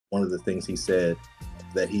one of the things he said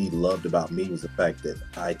that he loved about me was the fact that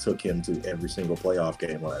I took him to every single playoff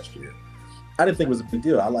game last year. I didn't think it was a big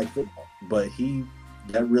deal. I like football, but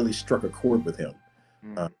that really struck a chord with him.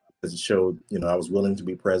 Because it showed, I was willing to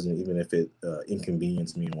be present even if it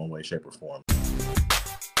inconvenienced me in one way, shape, or form.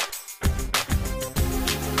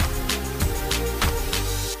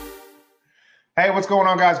 Hey, what's going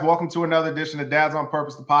on, guys? Welcome to another edition of Dads on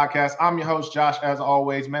Purpose, the podcast. I'm your host, Josh, as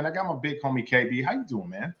always. Man, I got my big homie, KB. How you doing,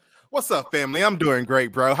 man? What's up, family? I'm doing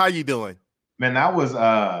great, bro. How you doing? Man, that was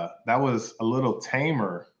a little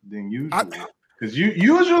tamer than usual. Because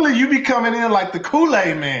usually you be coming in like the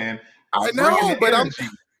Kool-Aid man. I know, but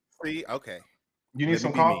see, okay. You need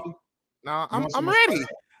some coffee? No, I'm ready.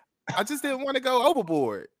 I just didn't want to go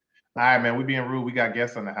overboard. All right, man. We being rude. We got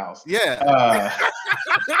guests in the house. Yeah.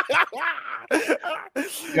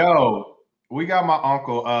 Yo, we got my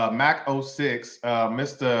uncle, Mac 06,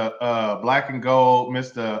 Mr. Black and Gold,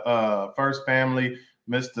 Mr. First Family,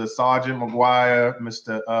 Mr. Sergeant McGuire,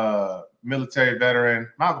 Mr. Military Veteran.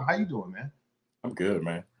 Malcolm, how you doing, man? I'm good,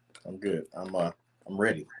 man. I'm good. I'm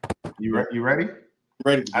ready. You ready? I'm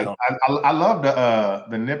ready to get on. I love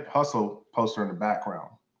the Nip Hustle poster in the background.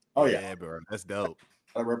 Oh yeah, bro, that's dope.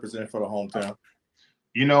 I represent for the hometown.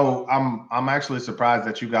 I'm actually surprised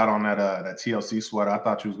that you got on that TLC sweater. I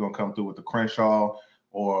thought you was gonna come through with the Crenshaw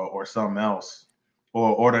or something else,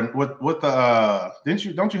 or the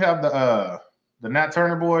don't you have the Nat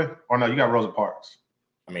Turner boy? Or no, you got Rosa Parks.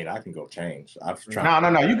 I mean, I can go change.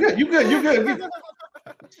 No. You good.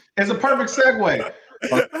 It's a perfect segue.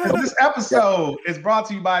 This episode is brought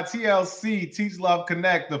to you by TLC, Teach Love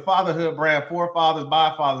Connect, the fatherhood brand for fathers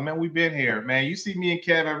by fathers. Man, we've been here, man. You see me and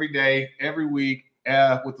Kev every day, every week.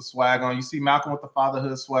 With the swag on. You see Malcolm with the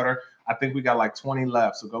fatherhood sweater. I think we got like 20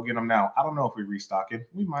 left, so go get them now. I don't know if we restock it.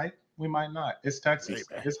 We might not. It's Texas.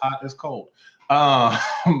 It's hot. It's cold.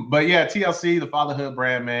 But yeah, TLC, the fatherhood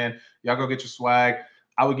brand, man. Y'all go get your swag.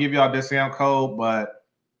 I would give y'all a discount code, but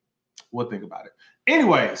we'll think about it.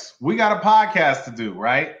 Anyways, we got a podcast to do,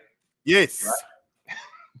 right? Yes. Right?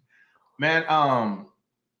 Man,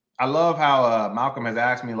 I love how Malcolm has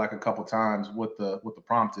asked me like a couple times what the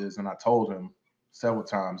prompt is, and I told him several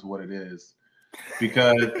times what it is,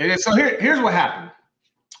 because so here's what happened.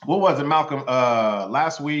 What was it, Malcolm?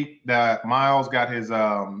 Last week that Miles got his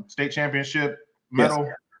state championship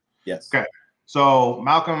medal. Yes. Okay. So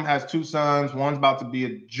Malcolm has two sons. One's about to be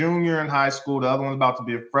a junior in high school. The other one's about to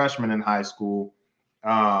be a freshman in high school.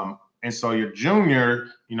 And so your junior,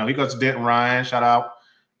 he goes to Denton Ryan. Shout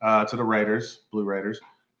out to the Raiders, Blue Raiders.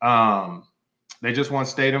 They just won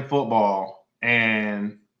state in football,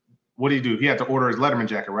 and what did he do? He had to order his Letterman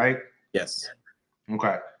jacket, right? Yes.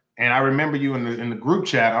 Okay. And I remember you in the group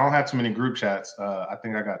chat. I don't have too many group chats. I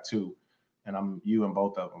think I got two, and I'm you in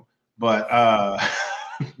both of them. But I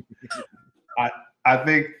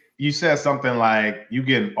think you said something like you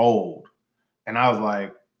getting old, and I was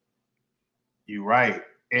like, you're right.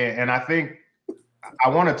 And I think I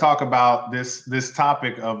want to talk about this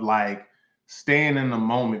topic of like staying in the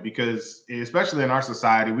moment, because especially in our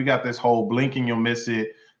society, we got this whole blinking you'll miss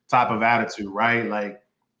it type of attitude, right? Like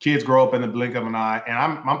kids grow up in the blink of an eye.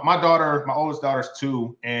 And my oldest daughter's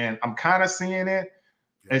 2, and I'm kind of seeing it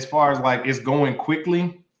as far as like it's going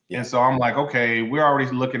quickly. Yeah. And so I'm like, okay, we're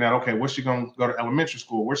already looking at, okay, where's she going to go to elementary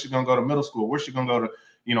school? Where's she going to go to middle school? Where's she going to go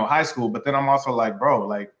to, high school? But then I'm also like, bro,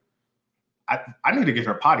 like I need to get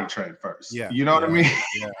her potty trained first. Yeah. You know what I mean?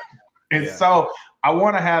 Yeah. And so I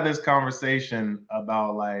want to have this conversation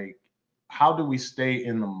about like, how do we stay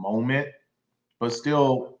in the moment, but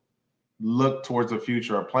still look towards the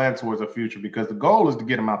future or plan towards the future, because the goal is to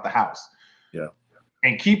get them out the house. Yeah.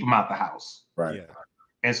 And keep them out the house. Right. Yeah.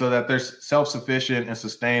 And so that they're self-sufficient and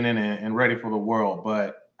sustaining and ready for the world.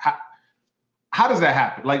 But how does that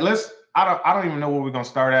happen? Like, I don't even know where we're going to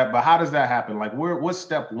start at, but how does that happen? Like, what's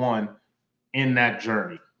step one in that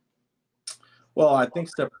journey? Well, I think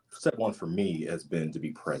step one for me has been to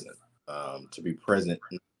be present. To be present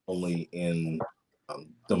not only in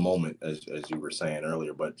the moment, as you were saying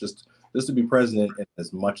earlier, but just to be present in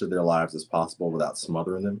as much of their lives as possible without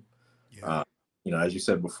smothering them. Yeah. As you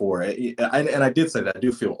said before, and I did say that I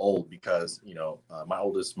do feel old because, my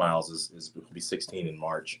oldest Miles will be 16 in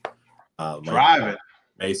March. Driving.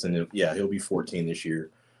 Mason, he'll be 14 this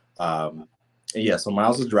year. So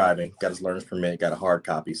Miles is driving, got his learner's permit, got a hard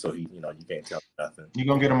copy, so he, you can't tell me nothing. You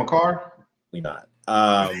gonna get him a car? Probably not.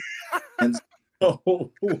 And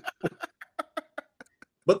so,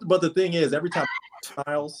 but the thing is, every time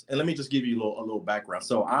Miles, and let me just give you a little background.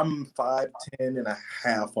 So I'm 5'10" and a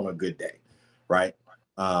half on a good day, right?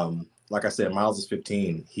 Like I said, Miles is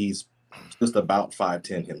 15. He's just about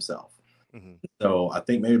 5'10" himself. Mhm. So I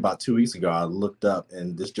think maybe about 2 weeks ago, I looked up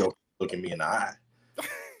and this joke looking me in the eye.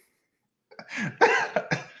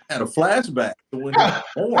 I had a flashback to when he was That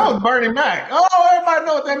born. was Bernie Mac. Oh, everybody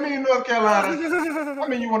know what that means in North Carolina. I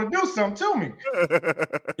mean, you want to do something to me.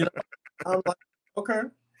 You know, I'm like, okay,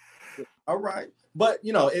 all right. But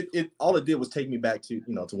you know, it all it did was take me back to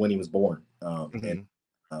to when he was born. And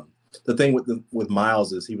the thing with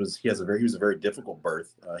Miles is he was a very difficult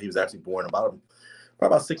birth. He was actually born probably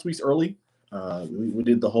about 6 weeks early. We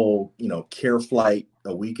did the whole care flight,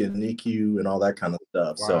 a week in NICU, and all that kind of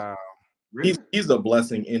stuff. So Wow. Really? he's a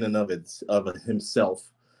blessing in and of himself.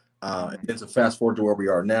 And then to fast forward to where we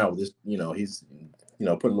are now, this he's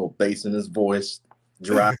put a little bass in his voice,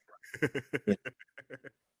 dry,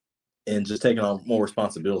 and just taking on more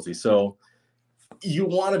responsibility. So you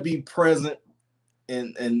want to be present,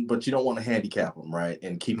 and but you don't want to handicap them, right?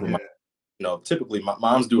 And keep them. Typically my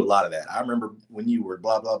moms do a lot of that. I remember when you were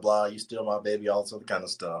blah blah blah, you still my baby, all this other kind of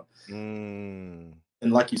stuff. And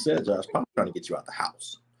like you said, Josh, probably trying to get you out the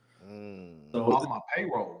house. So off my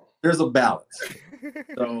payroll. There's a balance.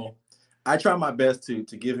 So I try my best to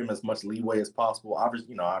give him as much leeway as possible.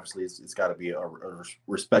 Obviously it's got to be a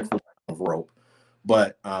respectful of rope.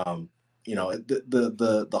 But the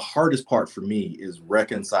hardest part for me is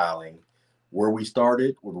reconciling where we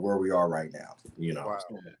started with where we are right now. Wow.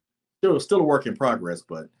 Still a work in progress,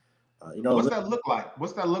 but what's that look like?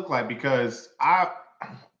 What's that look like? Because I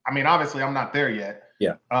mean, obviously I'm not there yet.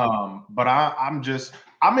 Yeah. But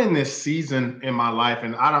I'm in this season in my life,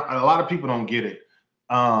 and a lot of people don't get it.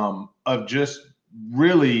 Of just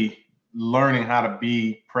really learning how to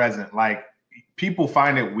be present. Like people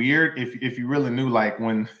find it weird if you really knew, like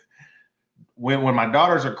when my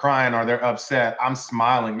daughters are crying or they're upset, I'm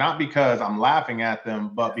smiling, not because I'm laughing at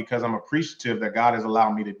them, but because I'm appreciative that God has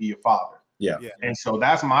allowed me to be a father. Yeah. And so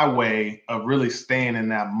that's my way of really staying in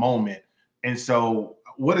that moment. And so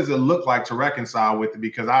what does it look like to reconcile with it?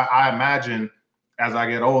 Because I imagine as I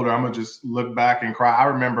get older, I'm gonna just look back and cry. I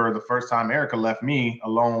remember the first time Erica left me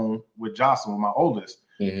alone with Jocelyn, my oldest.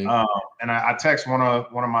 Mm-hmm. And I text one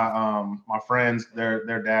of my friends,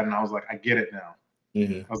 their dad, and I was like, I get it now.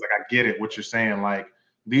 Mm-hmm. I was like, I get it, what you're saying. Like,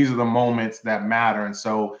 these are the moments that matter. And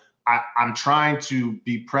so I'm trying to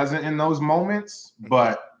be present in those moments,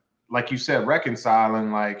 but like you said,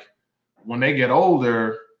 reconciling, like when they get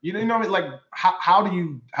older, like how do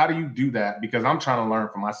you do that? Because I'm trying to learn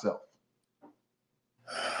for myself.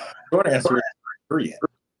 Short answer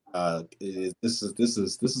is this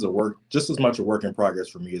is a work, just as much a work in progress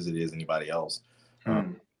for me as it is anybody else.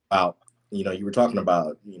 About you were talking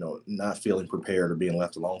about not feeling prepared or being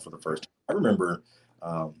left alone for the first time. I remember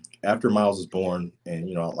after Miles was born, and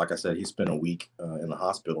like I said, he spent a week in the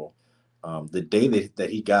hospital. The day that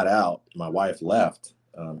he got out, my wife left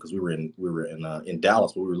because we were in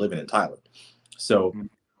Dallas, but we were living in Tyler. So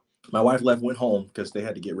my wife left, went home because they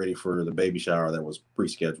had to get ready for the baby shower that was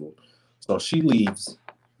pre-scheduled. So she leaves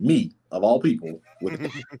me, of all people,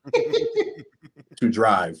 to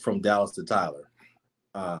drive from Dallas to Tyler.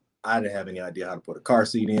 I didn't have any idea how to put a car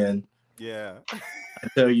seat in. Yeah. I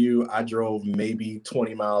tell you, I drove maybe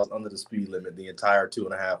 20 miles under the speed limit the entire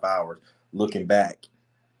 2.5 hours, looking back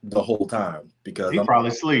the whole time because I'm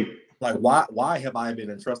probably asleep. Like, why have I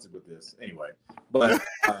been entrusted with this anyway? But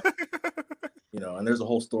and there's a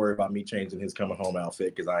whole story about me changing his coming home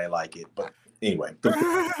outfit because I ain't like it. But anyway,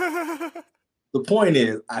 the point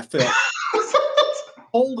is, I felt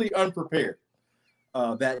wholly unprepared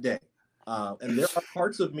that day, and there are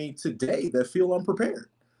parts of me today that feel unprepared.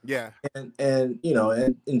 Yeah, and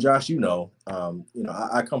Josh,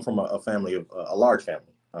 I come from a family of a large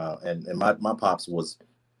family, and my pops was,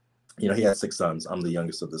 he had 6 sons. I'm the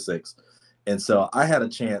youngest of the 6, and so I had a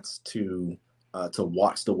chance to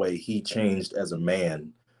watch the way he changed as a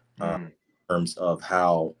man in terms of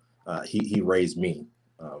how he raised me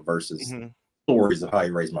versus stories of how he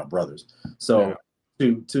raised my brothers. So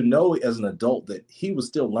to know as an adult that he was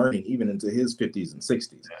still learning even into his 50s and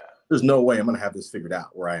 60s. There's no way I'm going to have this figured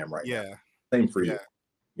out where I am right now. Same for you.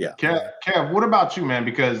 Yeah. Kev, what about you, man?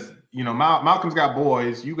 Because Malcolm's got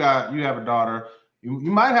boys. You have a daughter. You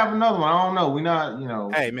might have another one. I don't know. We not,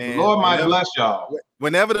 Hey, man. The Lord might bless y'all.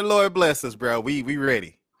 Whenever the Lord bless us, bro, we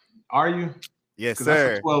ready. Are you? Yes,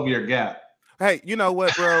 sir. That's a 12-year gap. Hey, you know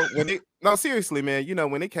what, bro? No, seriously, man.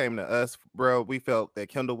 When it came to us, bro, we felt that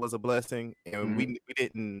Kendall was a blessing, and we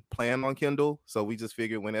didn't plan on Kendall, so we just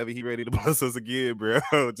figured whenever he ready to bless us again, bro,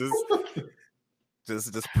 just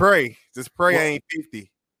pray. Just pray I ain't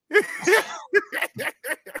 50.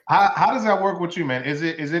 How does that work with you, man? Is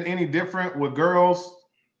it any different with girls,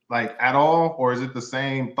 like at all, or is it the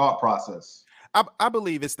same thought process? I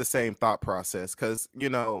believe it's the same thought process because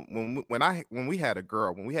when we had a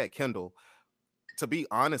girl, when we had Kendall, to be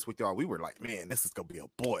honest with y'all, we were like, man, this is gonna be a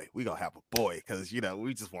boy. We gonna have a boy because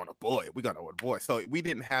we just want a boy. We gonna want a boy. So we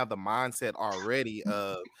didn't have the mindset already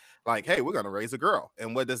of like, hey, we're gonna raise a girl,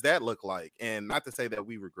 and what does that look like? And not to say that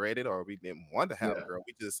we regret it or we didn't want to have a girl.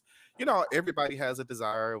 We just, everybody has a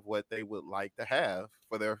desire of what they would like to have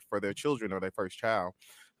for their children or their first child.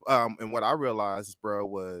 And what I realized, bro,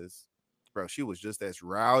 she was just as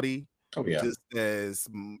rowdy, just as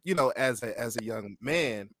as a young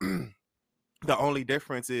man. The only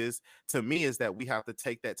difference is to me is that we have to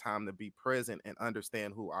take that time to be present and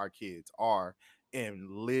understand who our kids are and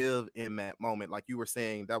live in that moment. Like you were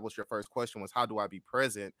saying, that was your first question, was how do I be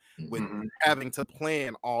present with having to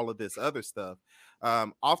plan all of this other stuff?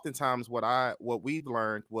 Oftentimes what we've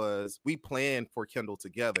learned was we plan for Kendall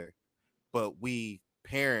together, but we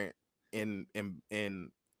parent and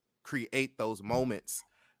create those moments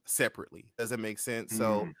separately. Does it make sense?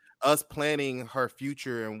 So us planning her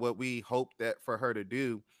future and what we hope that for her to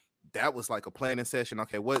do, that was like a planning session.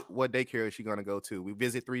 Okay, what daycare is she going to go to? We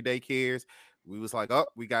visit 3 daycares. We was like, oh,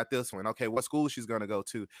 we got this one. Okay, what school she's going to go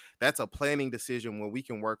to? That's a planning decision where we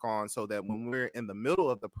can work on so that when we're in the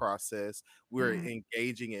middle of the process, we're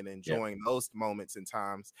engaging and enjoying those moments and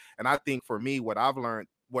times. And I think for me, what I've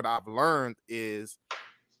learned is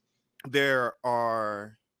there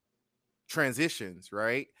are transitions,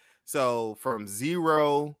 right? So from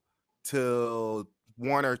 0 to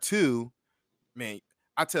 1 or 2, man,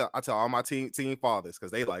 I tell all my teen fathers,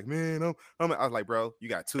 because they like, man, I was like, bro, you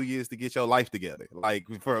got 2 years to get your life together. Like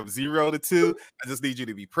from 0 to 2, I just need you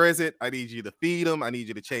to be present. I need you to feed them. I need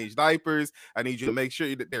you to change diapers. I need you to make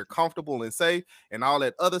sure that they're comfortable and safe, and all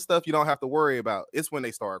that other stuff you don't have to worry about. It's when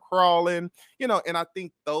they start crawling, and I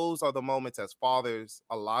think those are the moments as fathers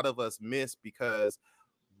a lot of us miss because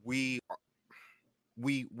we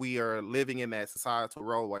are living in that societal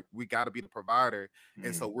role. Like we got to be the provider,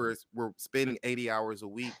 and so we're spending 80 hours a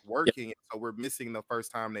week working, and so we're missing the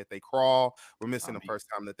first time that they crawl, we're missing the first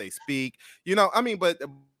time that they speak, but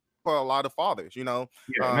for a lot of fathers, and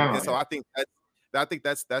so I think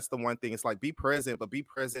that's the one thing. It's like be present, but be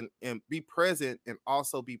present and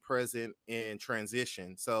also be present in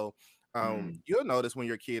transition. So you'll notice when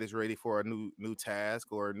your kid is ready for a new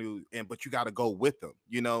task or but you got to go with them,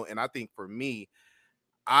 and I think for me,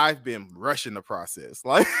 I've been rushing the process.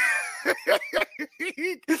 Like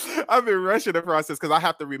I've been rushing the process because I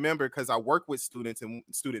have to remember, because I work with students and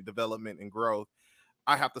student development and growth.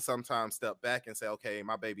 I have to sometimes step back and say, okay,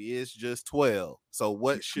 my baby is just 12. So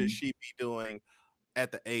what should she be doing at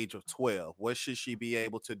the age of 12? What should she be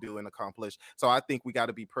able to do and accomplish? So I think we got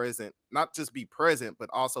to be present, not just be present, but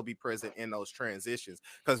also be present in those transitions.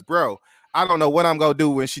 Because, bro, I don't know what I'm going to do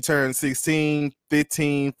when she turns 16,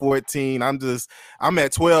 15, 14. I'm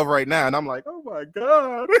at 12 right now, and I'm like, oh, my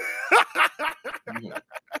God.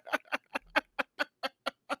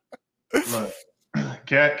 Look,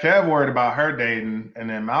 Kev worried about her dating, and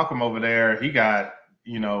then Malcolm over there, he got,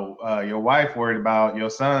 your wife worried about your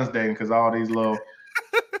son's dating because all these little...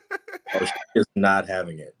 Oh, she is not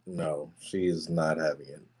having it. No, she is not having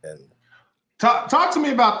it. And talk to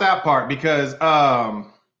me about that part, because I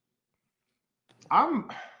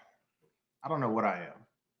don't know what I am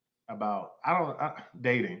about.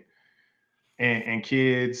 Dating and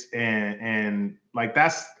kids and like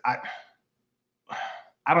that's I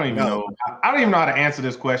don't even know. I don't even know how to answer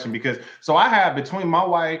this question, because I have, between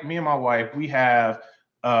me and my wife, we have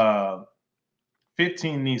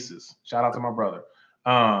 15 nieces. Shout out to my brother.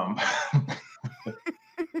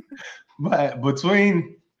 But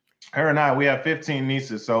between her and I, we have 15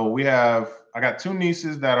 nieces. So I got 2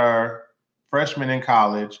 nieces that are freshmen in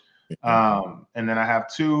college. And then I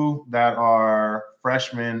have 2 that are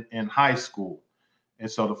freshmen in high school. And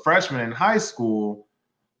so the freshmen in high school,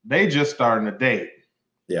 they just starting to date.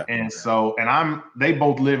 Yeah. And so, they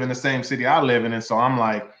both live in the same city I live in. And so I'm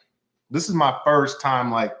like, this is my first time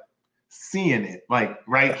like seeing it, like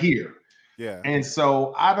right here. Yeah. And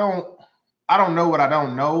so I don't know what I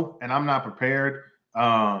don't know, and I'm not prepared.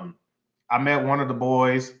 I met one of the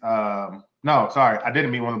boys. No, sorry, I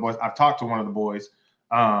didn't meet one of the boys. I've talked to one of the boys.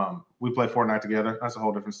 We play Fortnite together. That's a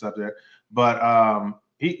whole different subject. But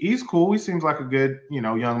he's cool. He seems like a good,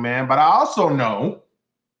 young man. But I also know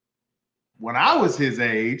when I was his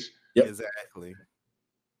age. Yep. Exactly.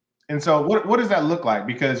 And so what does that look like?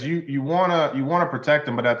 Because you wanna protect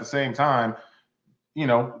them, but at the same time,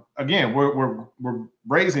 again, we're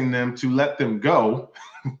raising them to let them go,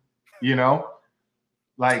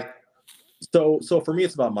 like. So for me,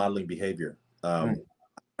 it's about modeling behavior.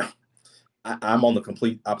 I'm on the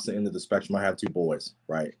complete opposite end of the spectrum. I have 2 boys,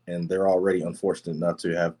 right? And they're already unfortunate enough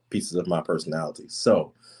to have pieces of my personality.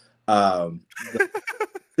 So the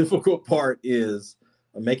difficult part is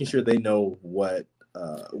making sure they know what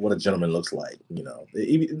a gentleman looks like. You know,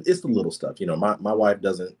 it's the little stuff. You know, my wife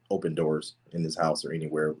doesn't open doors in this house or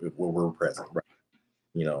anywhere where we're present, right?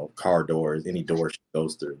 You know, car doors, any door she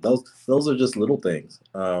goes through. Those are just little things.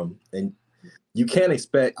 And I can't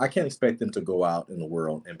expect them to go out in the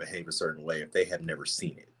world and behave a certain way if they have never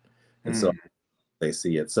seen it. And so they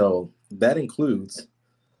see it. So that includes,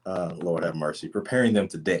 Lord have mercy, preparing them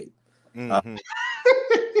to date. Mm-hmm.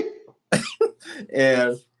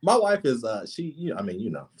 And my wife is she's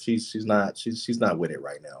not with it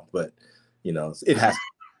right now, but you know, it has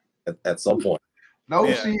to at some point.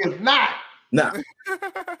 No, she is not. Nah.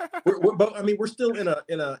 But I mean, we're still in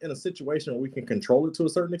a situation where we can control it to a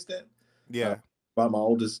certain extent. Yeah. About my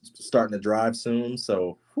oldest starting to drive soon,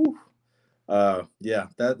 so yeah,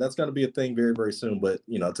 that's going to be a thing very, very soon. But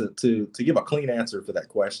you know, to give a clean answer for that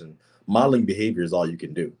question, modeling behavior is all you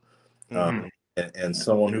can do. And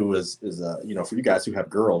someone who is you know, for you guys who have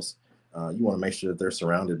girls, you want to make sure that they're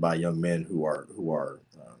surrounded by young men who are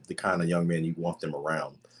the kind of young men you want them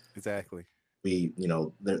around. Exactly. You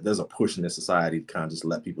know, there's a push in this society to kind of just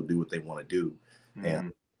let people do what they want to do,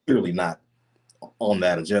 and clearly not on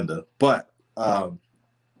that agenda. But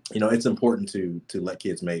you know, it's important to let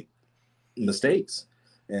kids make mistakes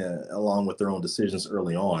along with their own decisions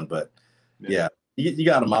early on. But yeah, you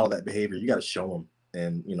got to model that behavior. You got to show them.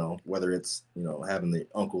 And, you know, whether it's, you know, having the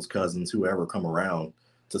uncles, cousins, whoever come around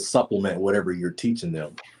to supplement whatever you're teaching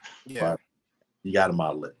them. Yeah. You got to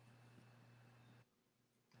model it.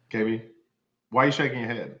 KB, why are you shaking your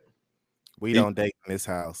head? We don't date in this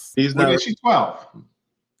house. She's 12.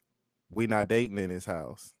 We not dating in this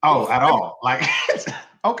house. Oh, at all? Like,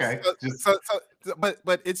 okay.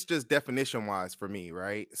 But it's just definition wise for me,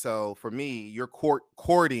 right? So for me, you're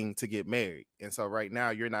courting to get married, and so right now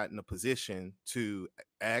you're not in a position to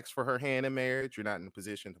ask for her hand in marriage. You're not in a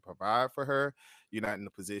position to provide for her. You're not in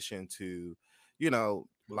a position to, you know,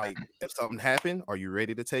 like if something happened, are you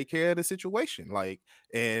ready to take care of the situation? Like,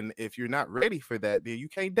 and if you're not ready for that, then you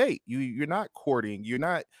can't date. You're not courting. You're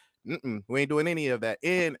not. We ain't doing any of that.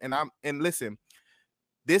 And listen,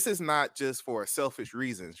 this is not just for selfish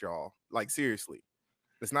reasons, y'all. Like seriously,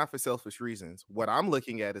 it's not for selfish reasons. What I'm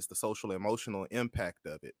looking at is the social emotional impact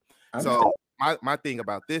of it. So my thing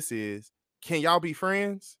about this is, can y'all be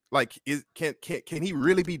friends? Like, can he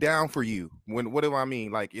really be down for you? What do I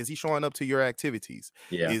mean? Like, is he showing up to your activities?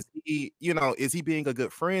 Yeah. Is he, you know, is he being a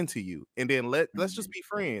good friend to you? And then let's just be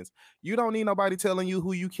friends. You don't need nobody telling you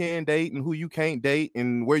who you can date and who you can't date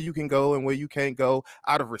and where you can go and where you can't go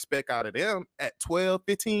out of respect out of them at 12,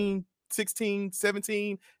 15, 16,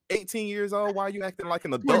 17, 18 years old. Why are you acting like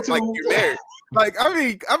an adult? Like you're married. Like, I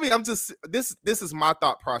mean, I'm just this is my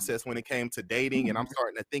thought process when it came to dating, and I'm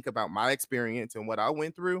starting to think about my experience and what I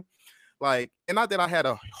went through. Like, and not that I had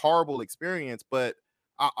a horrible experience, but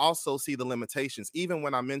I also see the limitations. Even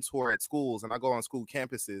when I mentor at schools and I go on school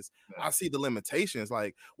campuses, I see the limitations.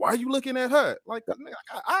 Like, why are you looking at her? Like, I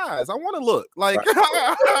got eyes. I want to look. Like,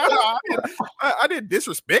 I didn't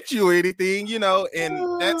disrespect you or anything, you know.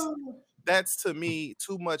 And that's to me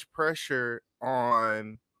too much pressure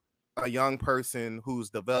on a young person who's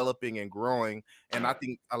developing and growing. And I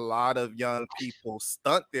think a lot of young people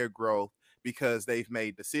stunt their growth because they've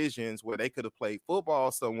made decisions where they could have played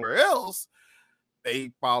football somewhere else.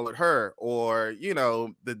 They followed her, or, you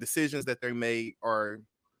know, the decisions that they made are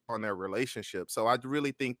on their relationship. So I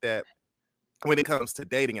really think that when it comes to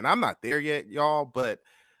dating, and I'm not there yet, y'all, but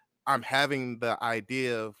I'm having the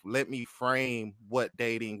idea of, let me frame what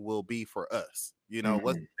dating will be for us. You know,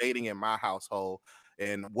 what's dating in my household,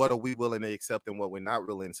 and what are we willing to accept and what we're not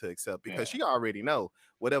willing to accept, because she already know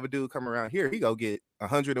whatever dude come around here, he go get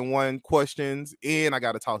 101 questions, and I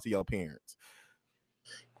got to talk to your parents.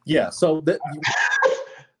 Yeah. So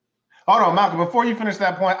hold on, Malcolm, before you finish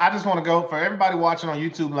that point, I just want to go for everybody watching on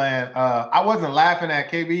YouTube land. I wasn't laughing at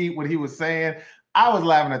KB, what he was saying. I was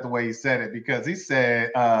laughing at the way he said it, because he said,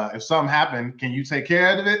 if something happened, can you take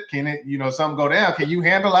care of it? Can it, you know, something go down? Can you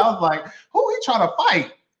handle it? I was like, who he trying to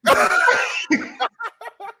fight?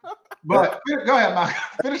 But go ahead, Malcolm.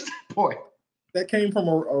 Finish that point. That came from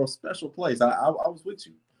a special place. I was with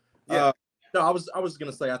you. Yeah. No, I was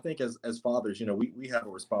gonna say, I think as fathers, you know, we have a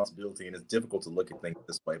responsibility, and it's difficult to look at things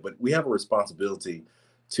this way, but we have a responsibility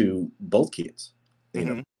to both kids, you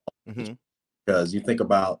know, because you think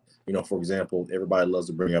about, you know, for example, everybody loves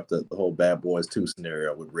to bring up the whole Bad Boys 2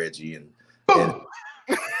 scenario with Reggie and I'm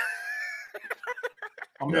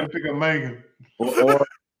gonna pick up Megan.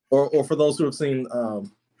 Or for those who have seen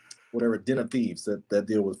whatever Den of Thieves that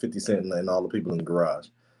deal with 50 Cent and all the people in the garage.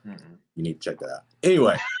 Mm-hmm. You need to check that out.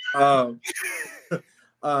 Anyway,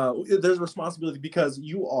 there's responsibility because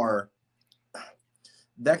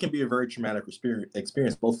that can be a very traumatic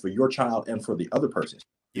experience both for your child and for the other person.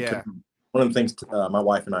 Yeah. One of the things my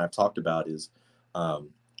wife and I have talked about is,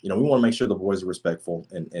 we want to make sure the boys are respectful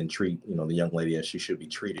and treat, the young lady as she should be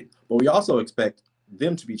treated. But we also expect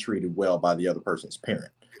them to be treated well by the other person's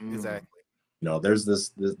parent. Exactly. There's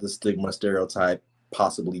this stigma, stereotype,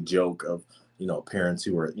 possibly joke of, parents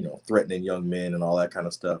who are, threatening young men and all that kind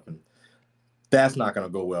of stuff. And that's not going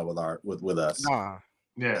to go well with us. Nah.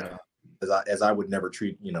 Yeah. As I would never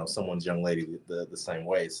treat, someone's young lady the same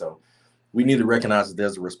way. So we need to recognize that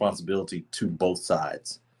there's a responsibility to both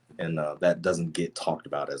sides, and that doesn't get talked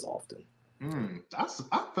about as often. I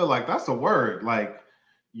feel like that's a word. Like,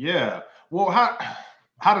 yeah. Well, how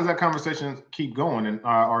does that conversation keep going and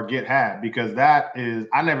or get had? Because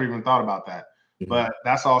I never even thought about that. Mm-hmm. But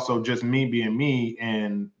that's also just me being me,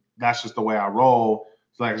 and that's just the way I roll.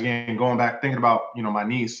 It's like, again, going back, thinking about, my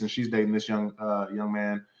niece, and she's dating this young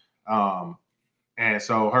man. And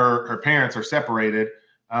so her parents are separated.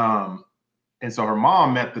 And so her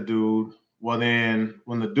mom met the dude. Well, then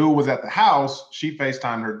when the dude was at the house, she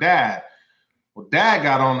FaceTimed her dad. Well, dad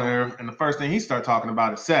got on there, and the first thing he started talking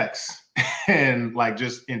about is sex and like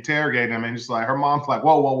just interrogating him. And just like her mom's like,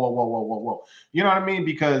 whoa. You know what I mean?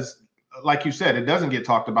 Because like you said, it doesn't get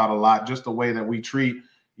talked about a lot, just the way that we treat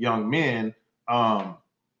young men.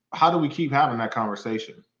 How do we keep having that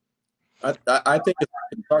conversation? I think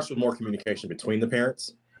it starts with more communication between the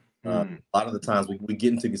parents. A lot of the times we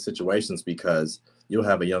get into these situations because you'll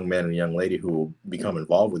have a young man and a young lady who will become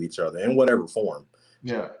involved with each other in whatever form.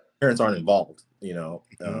 Yeah. Parents aren't involved,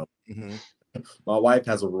 My wife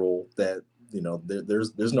has a rule that,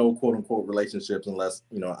 there's no quote unquote relationships unless,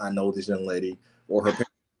 I know this young lady or her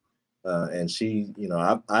parents. And she,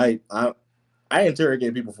 I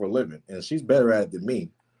interrogate people for a living, and she's better at it than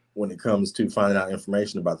me when it comes to finding out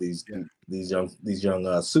information about these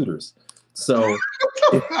young suitors. So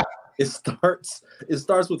it starts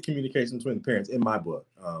with communication between the parents in my book.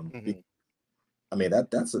 I mean,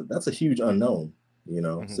 that's a huge unknown,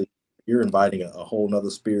 So you're inviting a whole nother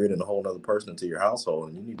spirit and a whole nother person into your household,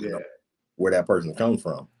 and you need to know where that person comes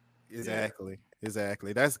from. Exactly.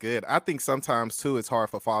 That's good. I think sometimes too it's hard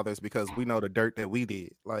for fathers because we know the dirt that we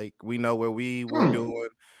did. Like we know where we were doing.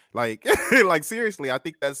 Like like seriously, I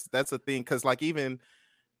think that's a thing. Cause like even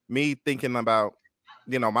me thinking about,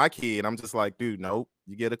 my kid, I'm just like, dude, nope.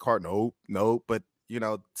 You get a car, nope. But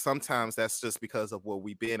sometimes that's just because of what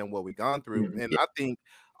we've been and what we've gone through. And I think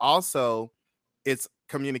also it's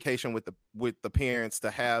communication with the parents to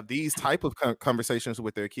have these type of conversations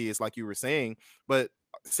with their kids, like you were saying. But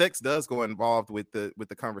sex does go involved with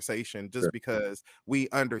the conversation, just because we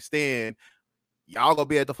understand y'all gonna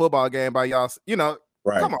be at the football game by y'all.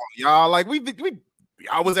 Right. Come on, y'all. Like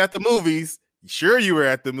I was at the movies. Sure, you were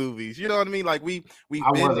at the movies. You know what I mean? Like we've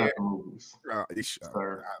been there. At the movies.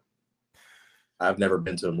 I've never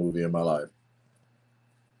been to a movie in my life.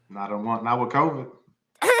 Not with COVID.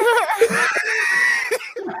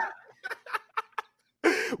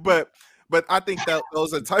 But I think that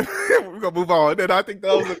those are type. We're gonna move on, and I think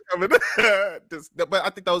those are coming. But I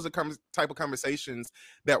think those are type of conversations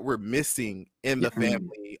that we're missing in the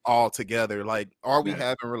family altogether. Like, are we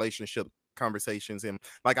having relationship conversations? And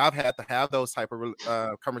like, I've had to have those type of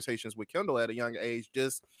conversations with Kendall at a young age,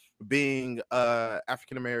 just being a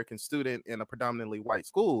African American student in a predominantly white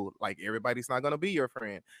school. Like, everybody's not gonna be your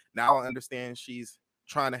friend. Now I understand she's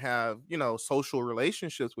trying to have social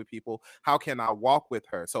relationships with people. How can I walk with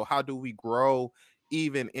her? So how do we grow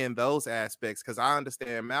even in those aspects? Because I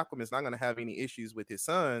understand Malcolm is not going to have any issues with his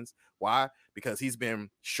sons. Why? Because he's been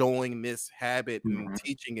showing this habit and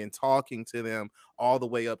teaching and talking to them all the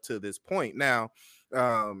way up to this point. Now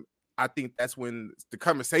I think that's when the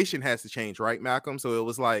conversation has to change, right, Malcolm? So it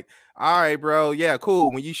was like, all right, bro, yeah,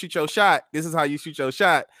 cool. When you shoot your shot, this is how you shoot your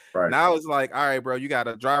shot. Right. Now it's like, all right, bro, you got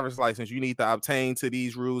a driver's license. You need to obtain to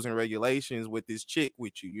these rules and regulations with this chick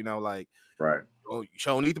with you. Like, right. Oh, she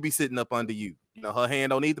don't need to be sitting up under you. Her hand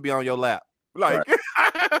don't need to be on your lap. Like,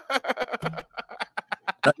 right.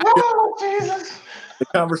 Oh, Jesus. The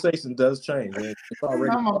conversation does change. Man. It's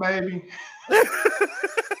already I'm a baby.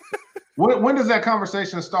 When does that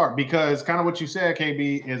conversation start? Because kind of what you said,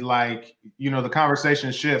 KB, is like, the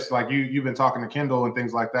conversation shifts. Like you've been talking to Kendall and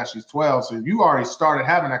things like that. She's 12. So you already started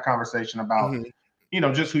having that conversation about,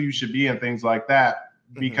 just who you should be and things like that.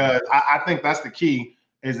 Because I think that's the key,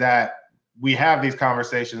 is that we have these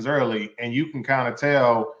conversations early, and you can kind of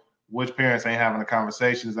tell which parents ain't having the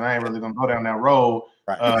conversations. And I ain't really going to go down that road.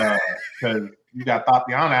 Because you got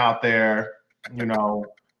Tatiana out there, you know,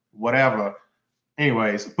 whatever.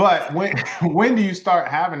 Anyways, but when do you start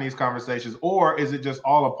having these conversations, or is it just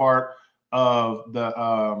all a part of the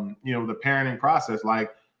the parenting process?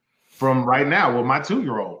 Like from right now with my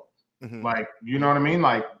 2-year-old, like, you know what I mean?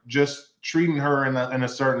 Like just treating her in a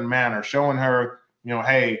certain manner, showing her,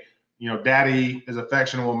 hey, daddy is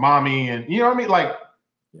affectionate with mommy, and you know what I mean? Like,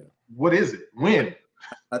 what is it? When?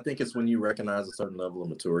 I think it's when you recognize a certain level of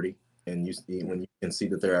maturity, and when you can see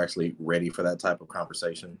that they're actually ready for that type of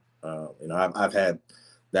conversation. I've had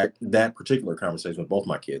that particular conversation with both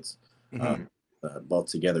my kids, both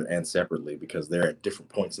together and separately, because they're at different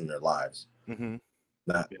points in their lives.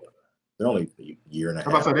 They're only a year and a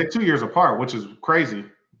half. They're 2 years apart, which is crazy.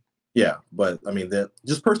 Yeah, but I mean, they're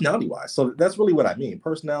just personality wise. So that's really what I mean.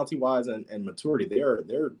 Personality wise and maturity, they're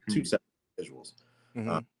two separate individuals.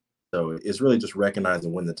 So it's really just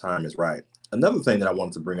recognizing when the time is right. Another thing that I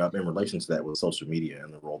wanted to bring up in relation to that was social media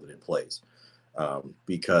and the role that it plays,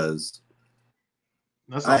 because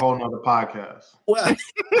that's a whole nother podcast. Well, I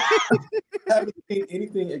haven't seen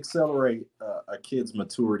anything accelerate a kid's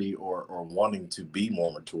maturity or wanting to be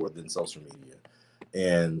more mature than social media.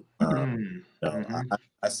 And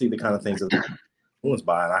I see the kind of things that they're influenced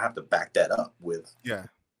by, and I have to back that up with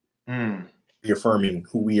reaffirming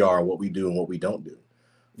who we are, what we do, and what we don't do.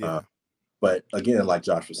 But again, like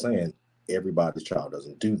Josh was saying, everybody's child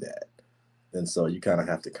doesn't do that. And so you kind of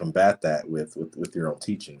have to combat that with your own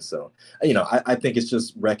teaching. So, I think it's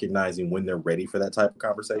just recognizing when they're ready for that type of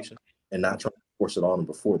conversation and not trying to force it on them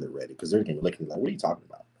before they're ready, because they're going to be looking like, what are you talking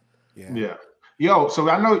about? Yeah. Yo, so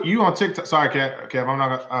I know you on TikTok. Sorry, Kev, I'm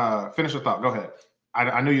not going to finish your thought. Go ahead.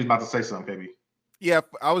 I knew you was about to say something, baby. Yeah,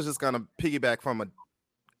 I was just going to piggyback from a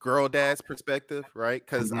girl dad's perspective, right?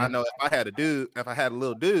 Because I know if I had a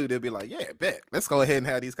little dude, they'd be like, yeah, bet, let's go ahead and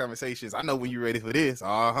have these conversations. I know when you're ready for this.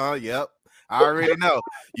 Yep. I already know.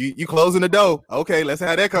 You closing the door. Okay, let's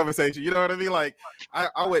have that conversation. You know what I mean? Like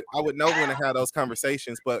I would know when to have those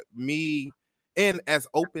conversations, but me, and as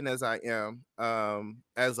open as I am,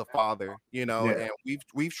 as a father, and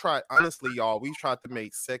we've tried, honestly, y'all, we've tried to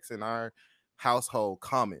make sex in our household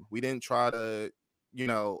common. We didn't try to,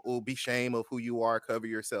 be shame of who you are, cover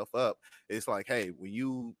yourself up. It's like, hey, when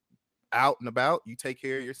you out and about, you take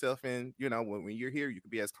care of yourself, and when you're here, you can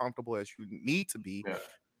be as comfortable as you need to be.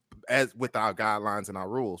 As with our guidelines and our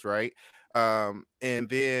rules, right? And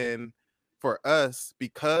then for us,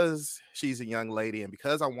 because she's a young lady and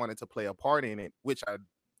because I wanted to play a part in it, which I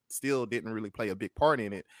still didn't really play a big part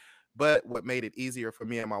in it, but what made it easier for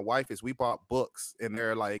me and my wife is we bought books, and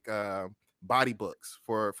they're like body books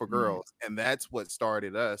for girls, and that's what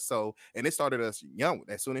started us. So, and it started us young.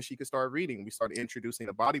 As soon as she could start reading, we started introducing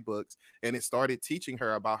the body books, and it started teaching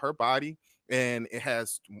her about her body. And it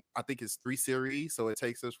has, I think it's 3 series. So it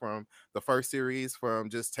takes us from the first series, from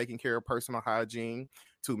just taking care of personal hygiene,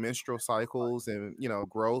 to menstrual cycles and,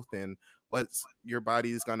 growth and what your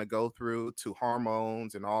body is going to go through, to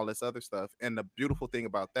hormones and all this other stuff. And the beautiful thing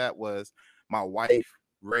about that was my wife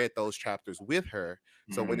read those chapters with her.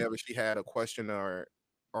 So whenever she had a question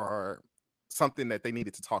or something that they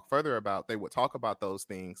needed to talk further about, they would talk about those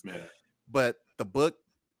things. But the book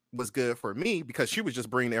was good for me because she was just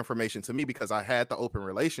bringing the information to me because I had the open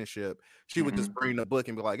relationship. She would just bring the book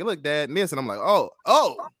and be like, look, Dad, and this, and I'm like, oh,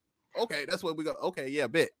 okay, that's what we go. Okay, yeah,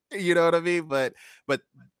 bet. You know what I mean? But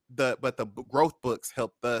the growth books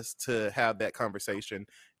helped us to have that conversation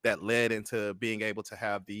that led into being able to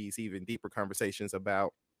have these even deeper conversations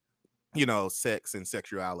about, sex and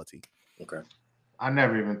sexuality. Okay. I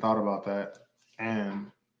never even thought about that.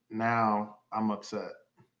 And now I'm upset.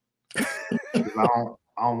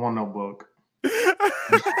 I don't want no book.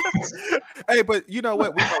 Hey, but you know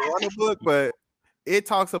what? We don't want a book, but it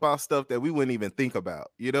talks about stuff that we wouldn't even think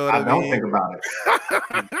about. You know what I mean? Don't think about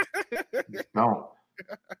it. No.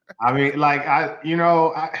 I mean, like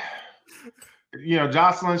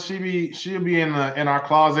Jocelyn, she'll be in our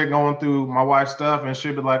closet going through my wife's stuff, and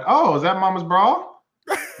she'll be like, "Oh, is that Mama's bra?"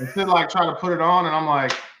 And she'll like try to put it on, and I'm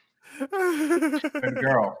like, "Good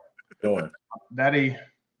girl, Daddy's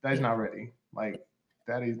not ready." Like,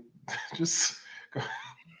 Daddy, just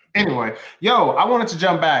anyway. Yo, I wanted to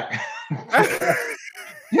jump back.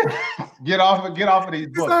 Get off of these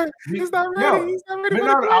books. He's not ready. He's not ready.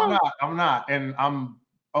 No, I'm not, and I'm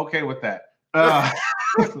okay with that.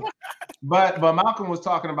 But Malcolm was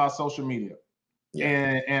talking about social media,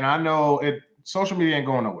 and I know social media ain't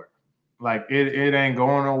going nowhere. Like it ain't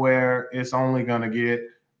going nowhere. It's only gonna get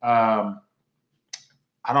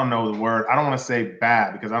I don't know the word. I don't want to say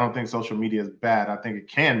bad because I don't think social media is bad. I think it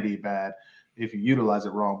can be bad if you utilize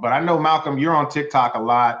it wrong. But I know, Malcolm, you're on TikTok a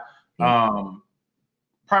lot.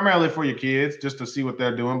 primarily for your kids, just to see what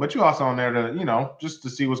they're doing. But you also on there to, you know, just to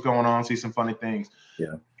see what's going on, see some funny things.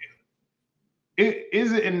 Yeah.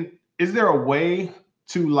 Is there a way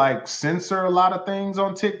to like censor a lot of things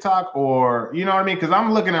on TikTok, or you know what I mean? Because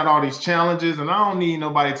I'm looking at all these challenges, and I don't need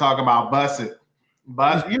nobody talking about bust it,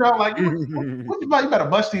 but you know, like what you better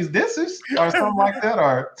bust these disses or something like that,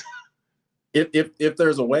 or if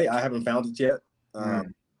there's a way, I haven't found it yet.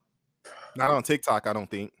 Not on TikTok, I don't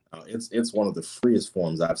think. It's one of the freest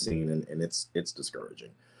forms I've seen, and it's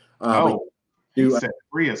discouraging. You said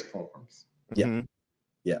freest forms. Yeah, mm-hmm.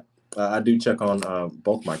 Yeah. I do check on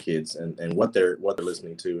both my kids and what they're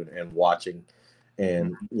listening to and watching,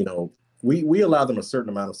 and you know, we allow them a certain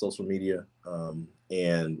amount of social media,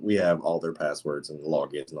 and we have all their passwords and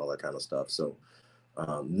logins and all that kind of stuff. So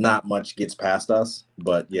not much gets past us,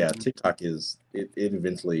 but yeah, TikTok it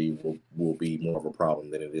eventually will be more of a problem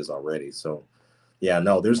than it is already. So yeah,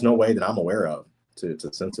 no, there's no way that I'm aware of to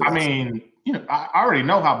censor. I mean, you know, I already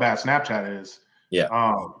know how bad Snapchat is. Yeah.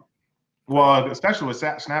 Well, especially with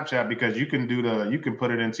Snapchat, because you can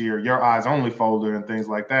put it into your eyes only folder and things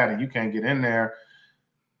like that, and you can't get in there.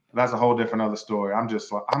 That's a whole different other story. I'm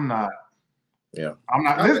not. This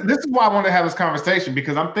is why I want to have this conversation,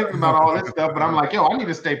 because I'm thinking about all this stuff, but I'm like, yo, I need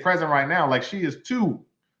to stay present right now. Like she is too.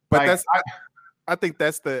 But like, I think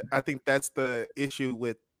that's the issue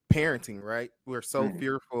with parenting, right? We're so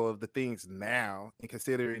fearful of the things now and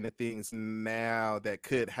considering the things now that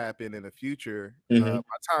could happen in the future. By the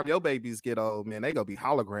time your babies get old, man, they gonna be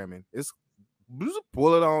hologramming. It's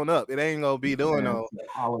pull it on up. It ain't gonna be doing no,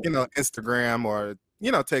 you know, Instagram or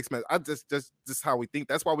text message. I just how we think.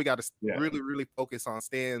 That's why we got to really focus on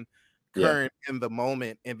staying current in the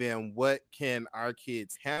moment, and then what can our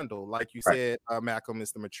kids handle? Like you said, Malcolm,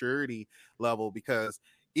 is the maturity level, because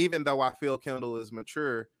even though I feel Kendall is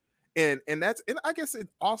mature. And I guess it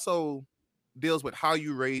also deals with how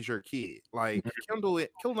you raise your kid. Like Kendall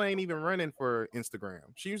ain't even running for Instagram.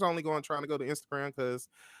 She's only trying to go to Instagram because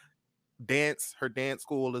her dance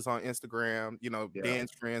school is on Instagram. You know,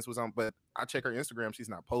 Dance Friends was on, but I check her Instagram. She's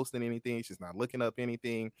not posting anything. She's not looking up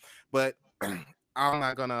anything. But I'm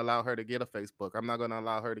not gonna allow her to get a Facebook. I'm not gonna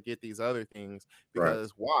allow her to get these other things,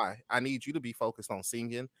 because why? I need you to be focused on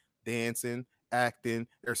singing, dancing, acting.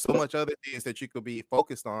 There's so much other things that you could be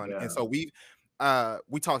focused on. And so we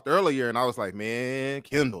talked earlier, and I was like, man,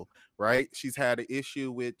 Kendall, right? She's had an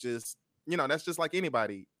issue with just, that's just like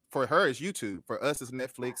anybody. For her, it's YouTube. For us, it's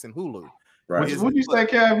Netflix and Hulu. Right. What did you say,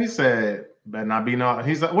 Kev? He said, better not be no.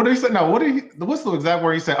 He's like, what did he say? No, what's the exact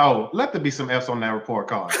word he said? Oh, let there be some F's on that report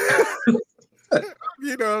card.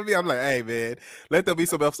 You know what I mean? I'm like, hey, man, let there be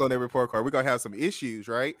some F's on that report card. We're going to have some issues,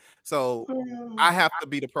 right? So I have to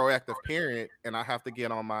be the proactive parent, and I have to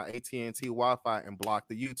get on my AT&T Wi-Fi and block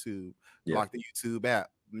the YouTube app,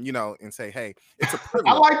 and say, hey, it's a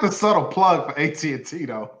privilege. I like the subtle plug for AT&T,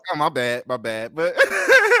 though. Oh, my bad. But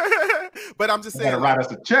but I'm just saying, write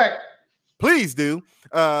us a check. Please do.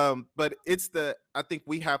 But I think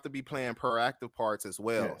we have to be playing proactive parts as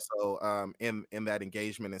well. Yeah. So in that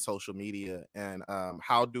engagement in social media, and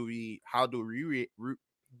how do we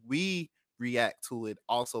react to it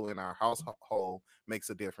also in our household makes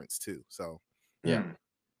a difference too. So yeah.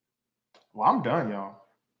 Well, I'm done, y'all.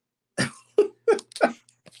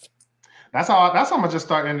 That's how I'm gonna just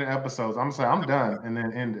start ending episodes. I'm gonna say I'm done and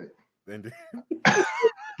then end it.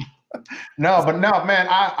 No, man,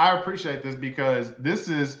 I appreciate this, because this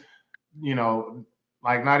is,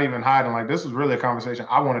 like, not even hiding. Like, this is really a conversation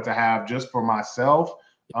I wanted to have just for myself,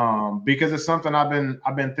 because it's something I've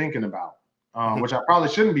been thinking about, which I probably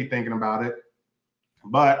shouldn't be thinking about it,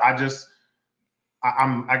 but I guess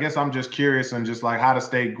I'm just curious, and just like how to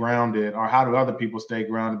stay grounded, or how do other people stay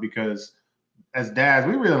grounded, because as dads,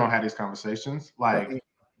 we really don't have these conversations. Like,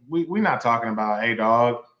 we're not talking about, hey,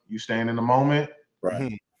 dog, you staying in the moment,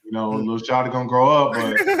 right? Little shawty gonna grow up,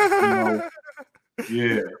 but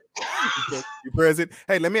yeah. You present.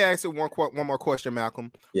 Hey, let me ask you one more question,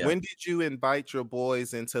 Malcolm. Yeah. When did you invite your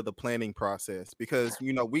boys into the planning process? Because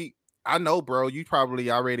I know, bro, you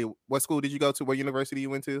probably already. What school did you go to? What university you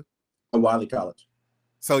went to? Wiley College.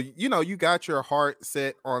 So you got your heart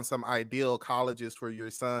set on some ideal colleges for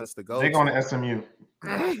your sons to go. They're going to SMU.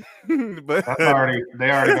 But they already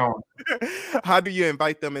going. How do you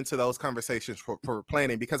invite them into those conversations for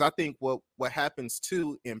planning? Because I think what happens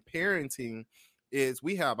too in parenting is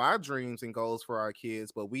we have our dreams and goals for our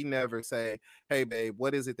kids, but we never say, hey, babe,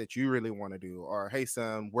 what is it that you really want to do? Or, hey,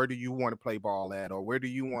 son, where do you want to play ball at? Or where do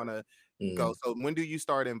you want to go? So when do you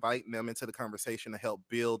start inviting them into the conversation to help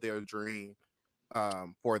build their dream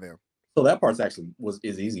for them? So that part's actually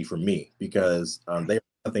is easy for me, because they are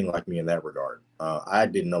nothing like me in that regard. I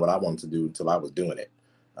didn't know what I wanted to do until I was doing it.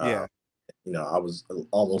 Yeah. I was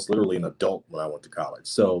almost literally an adult when I went to college.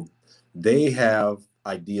 So they have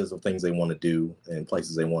ideas of things they want to do and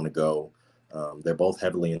places they want to go. They're both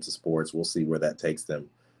heavily into sports. We'll see where that takes them.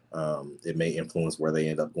 It may influence where they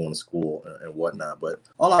end up going to school and whatnot. But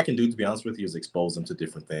all I can do, to be honest with you, is expose them to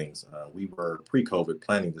different things. We were pre-COVID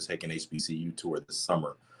planning to take an HBCU tour this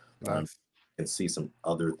summer. Nice. And see some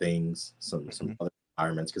other things, some Mhm. other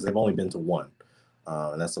environments, because they've only been to one,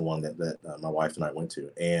 and that's the one that my wife and I went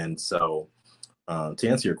to. And so, to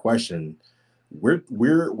answer your question, we're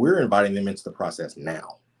inviting them into the process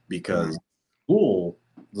now because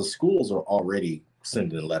the schools are already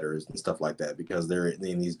sending letters and stuff like that because they're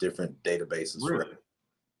in these different databases. Really?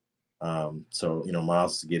 So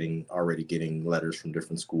Miles is already getting letters from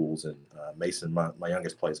different schools, and Mason, my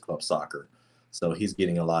youngest, plays club soccer, so he's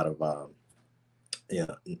getting a lot of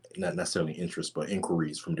not necessarily interest, but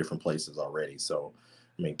inquiries from different places already. So,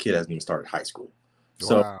 I mean, kid hasn't even started high school.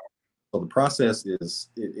 So, Wow. so the process is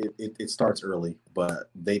it starts early, but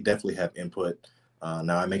they definitely have input.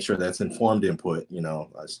 Now I make sure that's informed input.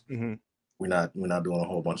 Mhm. We're not doing a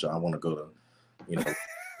whole bunch of I want to go to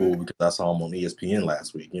school because I saw them on ESPN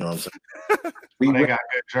last week. You know what I'm saying? They We got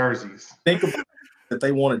good jerseys. think about that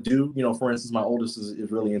they want to do. For instance, my oldest is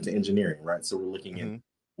really into engineering, right? So we're looking at Mhm.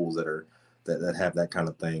 schools that have that kind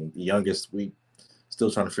of thing. The youngest, we still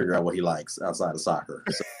trying to figure out what he likes outside of soccer.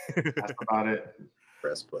 So, That's about it.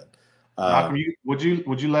 but Malcolm, would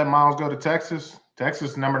you let Miles go to Texas?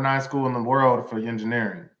 Texas, #9 school in the world for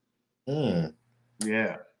engineering.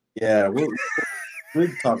 Yeah. Yeah, we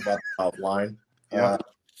can talk about that offline. Yeah.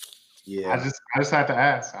 Yeah. I just had to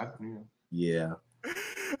ask. Yeah.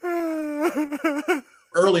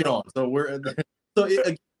 Early on, so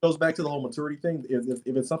it goes back to the whole maturity thing. If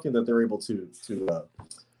it's something that they're able to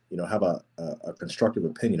have a constructive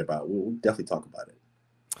opinion about, we'll definitely talk about it.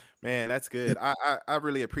 Man, that's good. I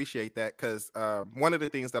really appreciate that because one of the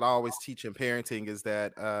things that I always teach in parenting is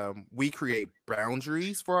that we create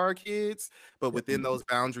boundaries for our kids, but within those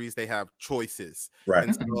boundaries, they have choices. Right.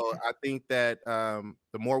 And so I think that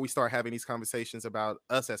the more we start having these conversations about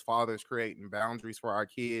us as fathers creating boundaries for our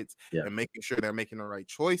kids and making sure they're making the right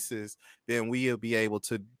choices, then we'll be able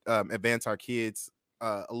to advance our kids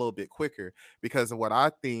a little bit quicker. Because of what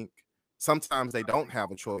I think, sometimes they don't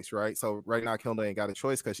have a choice, right? So right now, Kendall ain't got a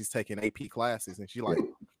choice because she's taking AP classes, and she like.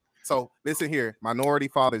 So listen here, minority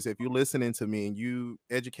fathers, if you're listening to me and you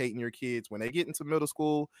educating your kids when they get into middle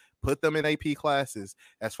school, put them in AP classes.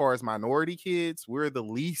 As far as minority kids, we're the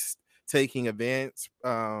least taking advanced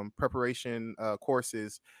preparation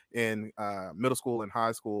courses in middle school and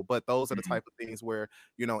high school. But those are the type of things where,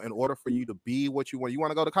 in order for you to be what you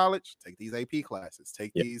want to go to college, take these AP classes,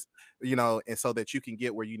 take these, and so that you can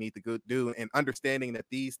get where you need to go do, and understanding that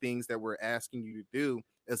these things that we're asking you to do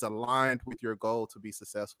is aligned with your goal to be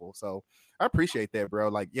successful. So I appreciate that, bro.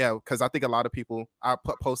 Like, yeah, because I think a lot of people, I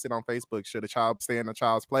posted on Facebook, should a child stay in a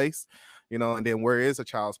child's place? And then where is a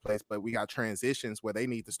child's place? But we got transitions where they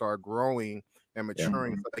need to start growing and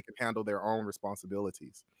maturing so they can handle their own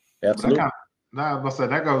responsibilities. Absolutely.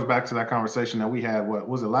 That goes back to that conversation that we had. What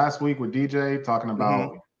was it last week with DJ talking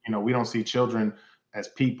about? We don't see children as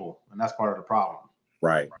people, and that's part of the problem.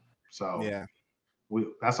 Right. So yeah,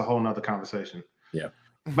 that's a whole nother conversation. Yeah.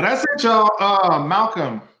 But that's it, y'all.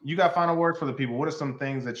 Malcolm, you got final words for the people. What are some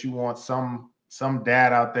things that you want some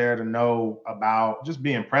dad out there to know about just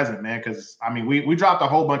being present, man? Because I mean, we dropped a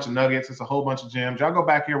whole bunch of nuggets. It's a whole bunch of gems. Y'all go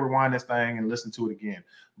back here, rewind this thing, and listen to it again.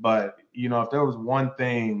 But if there was one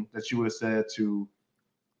thing that you would have said to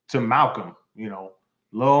Malcolm,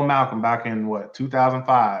 little Malcolm back in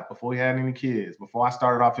 2005, before he had any kids, before I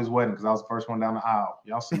started off his wedding, because I was the first one down the aisle.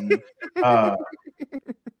 Y'all see me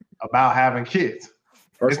about having kids.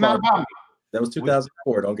 First it's not about me. That was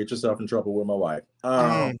 2004. Don't get yourself in trouble with my wife.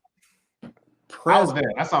 I was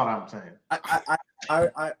there. That's all I'm saying.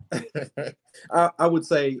 I would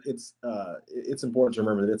say it's important to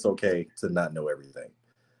remember that it's okay to not know everything,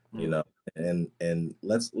 and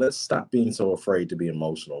let's stop being so afraid to be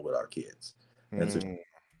emotional with our kids, and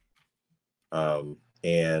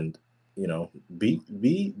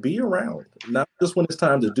be around, not just when it's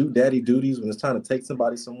time to do daddy duties, when it's time to take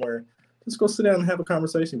somebody somewhere. Just go sit down and have a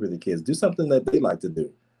conversation with your kids. Do something that they like to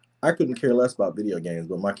do. I couldn't care less about video games,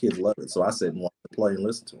 but my kids love it, so I sit and watch them play and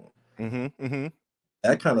listen to them.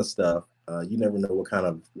 That kind of stuff, you never know what kind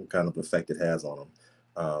of effect it has on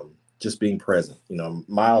them. Just being present.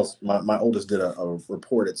 Miles, my oldest, did a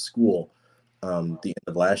report at school the end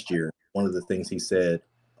of last year. One of the things he said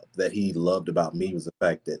that he loved about me was the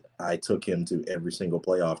fact that I took him to every single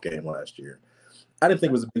playoff game last year. I didn't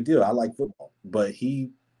think it was a big deal. I like football, but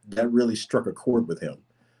that really struck a chord with him.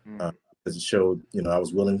 it showed, I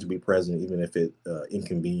was willing to be present, even if it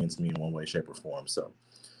inconvenienced me in one way, shape, or form. So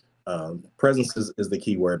presence is the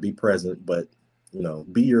key word. Be present, but,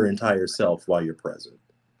 be your entire self while you're present.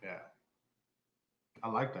 Yeah. I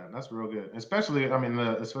like that. That's real good. Especially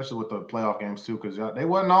with the playoff games too, because they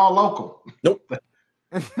wasn't all local. Nope.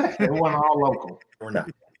 They weren't all local. We're not.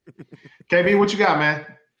 KB, what you got, man?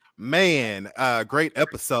 Man, great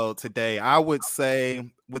episode today. I would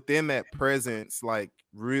say within that presence, like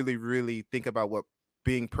really, really think about what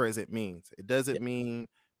being present means. It doesn't mean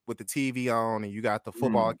with the TV on and you got the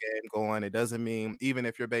football game going. It doesn't mean even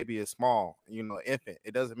if your baby is small, infant,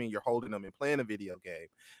 it doesn't mean you're holding them and playing a video game.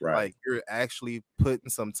 Right. Like you're actually putting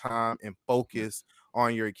some time and focus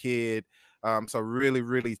on your kid. So really,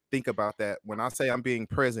 really think about that. When I say I'm being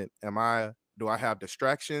present, do I have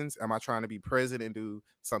distractions? Am I trying to be present and do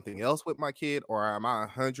something else with my kid? Or am I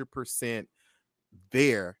 100%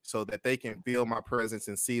 there so that they can feel my presence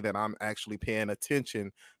and see that I'm actually paying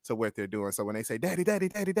attention to what they're doing? So when they say, daddy, daddy,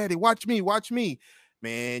 daddy, daddy, watch me,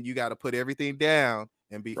 man, you got to put everything down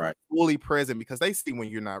and be fully present, because they see when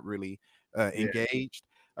you're not really engaged.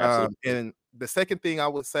 And the second thing I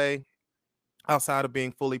would say outside of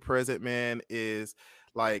being fully present, man, is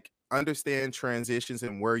like understand transitions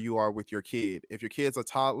and where you are with your kid. If your kid's a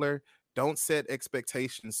toddler, don't set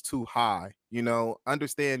expectations too high.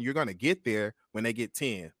 Understand you're going to get there when they get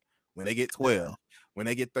 10, when they get 12, when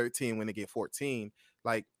they get 13, when they get 14.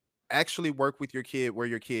 Like actually work with your kid where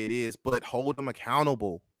your kid is, but hold them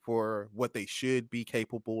accountable for what they should be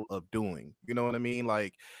capable of doing. You know what I mean?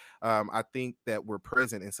 Like, I think that we're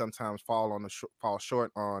present and sometimes fall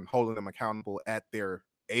short on holding them accountable at their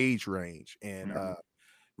age range and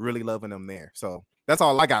really loving them there. So that's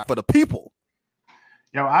all I got for the people.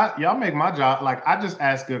 Yo, y'all make my job, like I just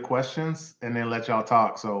ask good questions and then let y'all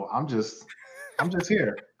talk. So I'm just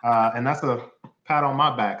here. And that's a pat on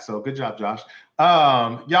my back. So good job, Josh.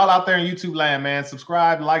 Y'all out there in YouTube land, man,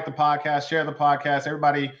 subscribe, like the podcast, share the podcast.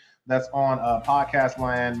 Everybody that's on podcast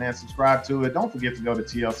land, man, subscribe to it. Don't forget to go to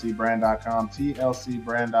tlcbrand.com,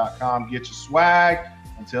 tlcbrand.com. Get your swag.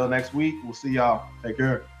 Until next week, we'll see y'all. Take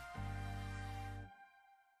care.